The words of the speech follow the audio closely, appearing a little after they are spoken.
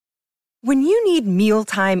When you need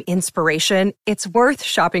mealtime inspiration, it's worth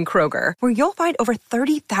shopping Kroger, where you'll find over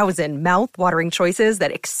 30,000 mouth-watering choices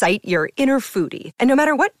that excite your inner foodie. And no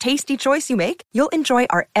matter what tasty choice you make, you'll enjoy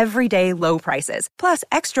our everyday low prices, plus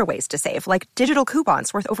extra ways to save, like digital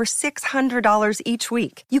coupons worth over $600 each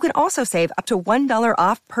week. You can also save up to $1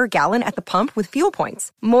 off per gallon at the pump with fuel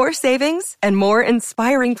points. More savings and more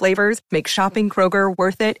inspiring flavors make shopping Kroger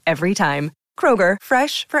worth it every time. Kroger,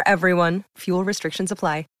 fresh for everyone. Fuel restrictions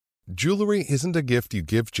apply. Jewelry isn't a gift you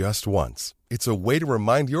give just once. It's a way to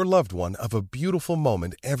remind your loved one of a beautiful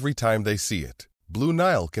moment every time they see it. Blue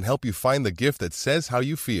Nile can help you find the gift that says how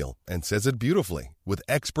you feel and says it beautifully, with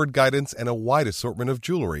expert guidance and a wide assortment of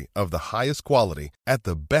jewelry of the highest quality at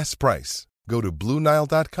the best price. Go to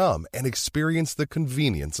BlueNile.com and experience the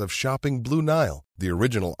convenience of shopping Blue Nile, the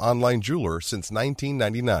original online jeweler since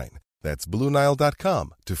 1999. That's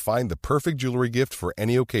BlueNile.com to find the perfect jewelry gift for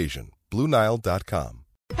any occasion. BlueNile.com.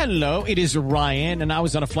 Hello, it is Ryan, and I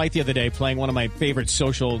was on a flight the other day playing one of my favorite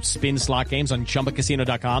social spin slot games on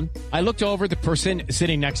ChumbaCasino.com. I looked over at the person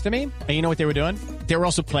sitting next to me, and you know what they were doing? They were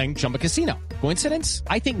also playing Chumba Casino. Coincidence?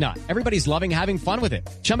 I think not. Everybody's loving having fun with it.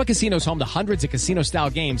 Chumba Casino is home to hundreds of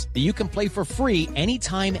casino-style games that you can play for free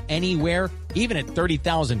anytime, anywhere, even at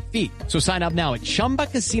 30,000 feet. So sign up now at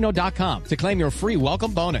ChumbaCasino.com to claim your free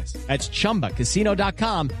welcome bonus. That's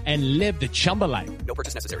ChumbaCasino.com and live the Chumba life. No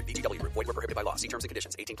purchase necessary. VGW. Void where prohibited by law. See terms and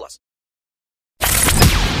conditions. 18+.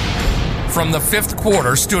 From the Fifth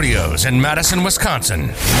Quarter Studios in Madison,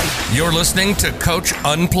 Wisconsin, you're listening to Coach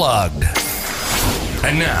Unplugged.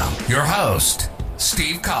 And now, your host,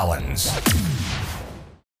 Steve Collins.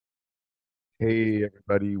 Hey,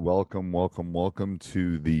 everybody. Welcome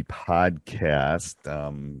to the podcast.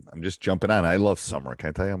 I'm just jumping on. I love summer. Can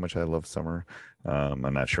I tell you how much I love summer? I'm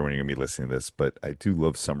not sure when you're going to be listening to this, but I do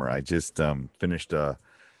love summer. I just finished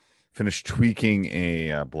tweaking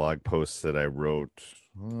a blog post that I wrote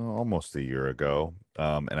almost a year ago,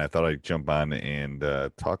 and I thought I'd jump on and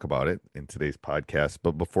talk about it in today's podcast.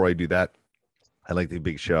 But before I do that, I'd like to give a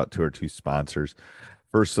big shout out to our two sponsors.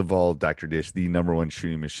 First of all, Dr. Dish, the number one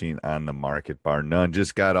shooting machine on the market, bar none.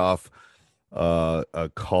 Just got off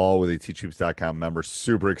a call with a teachhoops.com member.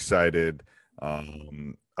 Super excited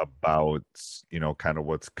about, kind of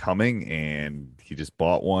what's coming. And he just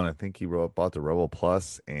bought one. I think he bought the Rebel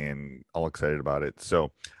Plus, and all excited about it.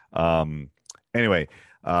 So anyway,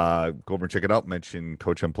 go over and check it out. Mention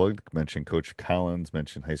Coach Unplugged, mention Coach Collins,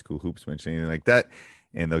 mention High School Hoops, mention anything like that,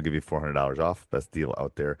 and they'll give you $400 off. Best deal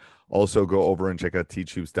out there. Also, go over and check out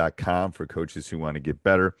teachhoops.com for coaches who want to get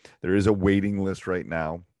better. There is a waiting list right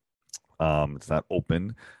now. It's not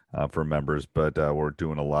open for members, but we're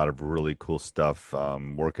doing a lot of really cool stuff,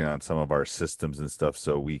 working on some of our systems and stuff,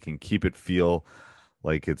 so we can keep it feel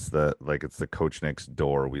like it's the coach next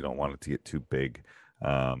door. We don't want it to get too big,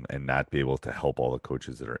 and not be able to help all the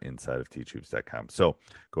coaches that are inside of teachhoops.com. So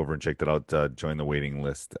go over and check that out. Join the waiting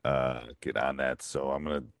list. Get on that. So I'm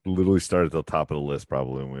going to literally start at the top of the list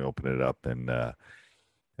probably when we open it up, and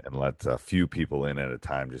let a few people in at a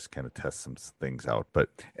time, just kind of test some things out. But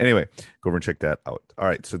anyway, go over and check that out. All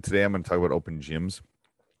right. So today I'm going to talk about open gyms.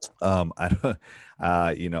 Open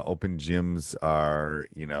gyms are,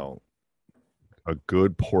 a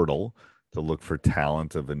good portal to look for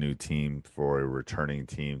talent of a new team, for a returning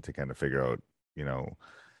team to kind of figure out,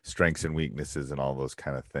 strengths and weaknesses and all those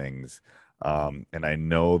kind of things. And I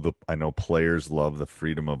know players love the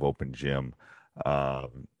freedom of open gym.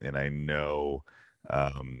 And I know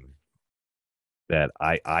that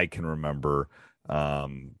I can remember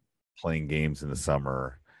playing games in the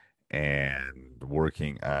summer and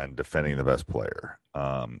working on defending the best player,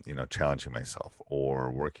 challenging myself,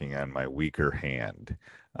 or working on my weaker hand,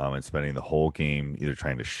 and spending the whole game either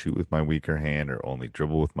trying to shoot with my weaker hand or only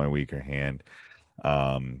dribble with my weaker hand.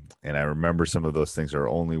 And I remember some of those things are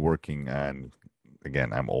only working on,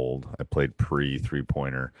 again, I'm old. I played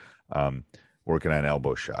pre-3-pointer, working on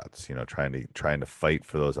elbow shots, trying to fight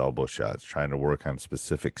for those elbow shots, trying to work on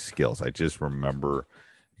specific skills. I just remember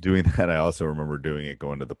doing that. I also remember doing it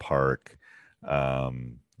going to the park,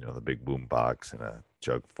 the big boom box and a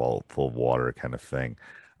jug full of water kind of thing.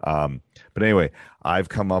 But anyway, I've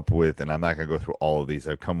come up with, and I'm not going to go through all of these,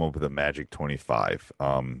 I've come up with a Magic 25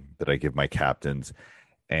 that I give my captains,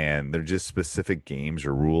 and they're just specific games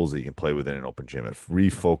or rules that you can play within an open gym. It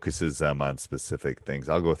refocuses them on specific things.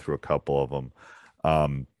 I'll go through a couple of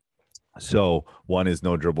them. So one is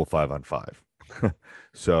no dribble 5-on-5.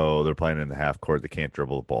 So they're playing in the half court. They can't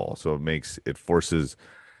dribble the ball. So it forces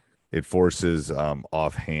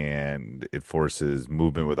offhand. It forces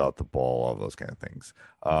movement without the ball, all those kind of things.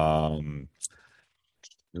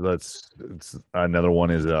 Another one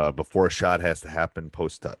is before a shot has to happen,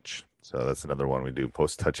 post touch. So that's another one we do.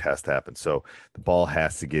 Post touch has to happen. So the ball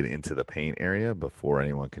has to get into the paint area before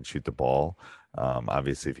anyone can shoot the ball.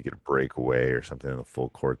 Obviously, if you get a breakaway or something in the full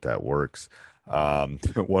court, that works. One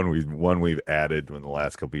we've added in the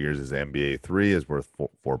last couple of years is NBA 3 is worth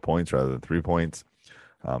 4 points rather than 3 points.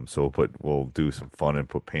 So we'll do some fun and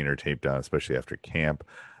put painter tape down, especially after camp.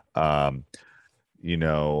 So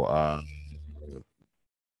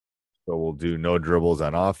we'll do no dribbles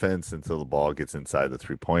on offense until the ball gets inside the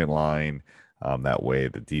 3-point line. That way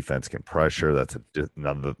the defense can pressure. That's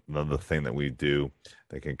another thing that we do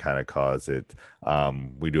that can kind of cause it.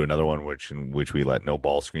 We do another one in which we let no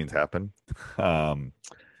ball screens happen. The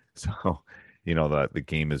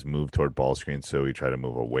game is moved toward ball screens, so we try to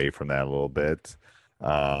move away from that a little bit.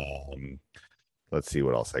 Let's see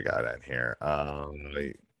what else I got in here.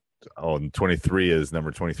 Number 23 is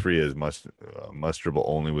must dribble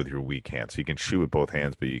only with your weak hand. So you can shoot with both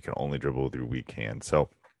hands, but you can only dribble with your weak hand. So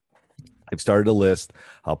I've started a list.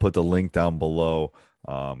 I'll put the link down below,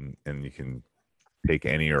 and you can take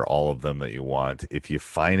any or all of them that you want. If you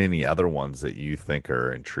find any other ones that you think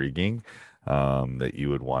are intriguing, that you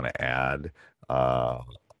would want to add, I'll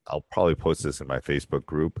probably post this in my Facebook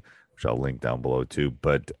group, which I'll link down below too.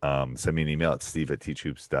 But send me an email at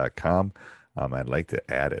steve@teachhoops.com. I'd like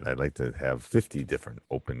to add it. I'd like to have 50 different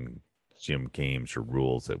open gym games or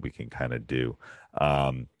rules that we can kind of do.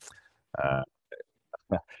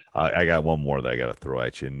 I got one more that I got to throw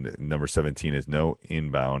at you. Number 17 is no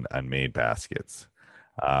inbound on made baskets.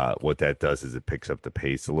 What that does is it picks up the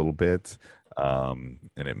pace a little bit, and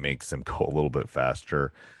it makes them go a little bit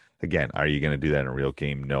faster. Again, are you going to do that in a real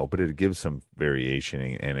game? No, but it gives some variation.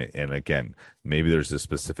 And again, maybe there's a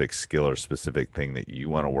specific skill or specific thing that you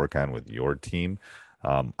want to work on with your team.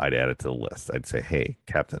 I'd add it to the list. I'd say, hey,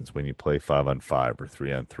 captains, when you play 5-on-5 or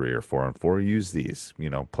 3-on-3 or 4-on-4, use these.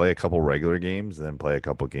 Play a couple regular games, and then play a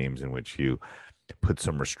couple games in which you put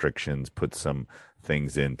some restrictions, put some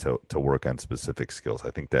things in to work on specific skills.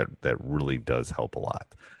 I think that really does help a lot.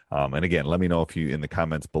 And again, let me know in the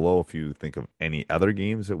comments below if you think of any other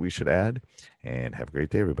games that we should add. And have a great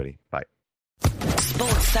day, everybody. Bye.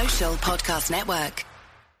 Sports Social Podcast Network.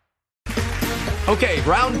 Okay,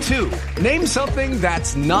 round 2. Name something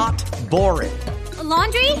that's not boring. A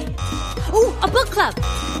laundry? Ooh, a book club.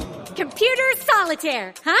 Computer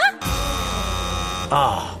solitaire, huh?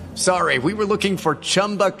 Sorry, we were looking for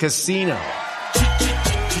Chumba Casino.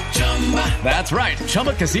 That's right.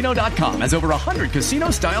 ChumbaCasino.com has over 100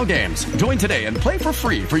 casino-style games. Join today and play for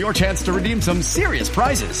free for your chance to redeem some serious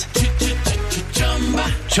prizes.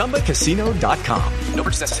 ChumbaCasino.com. No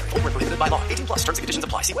purchase necessary. Void where prohibited by law. 18+ terms and conditions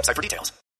apply. See website for details.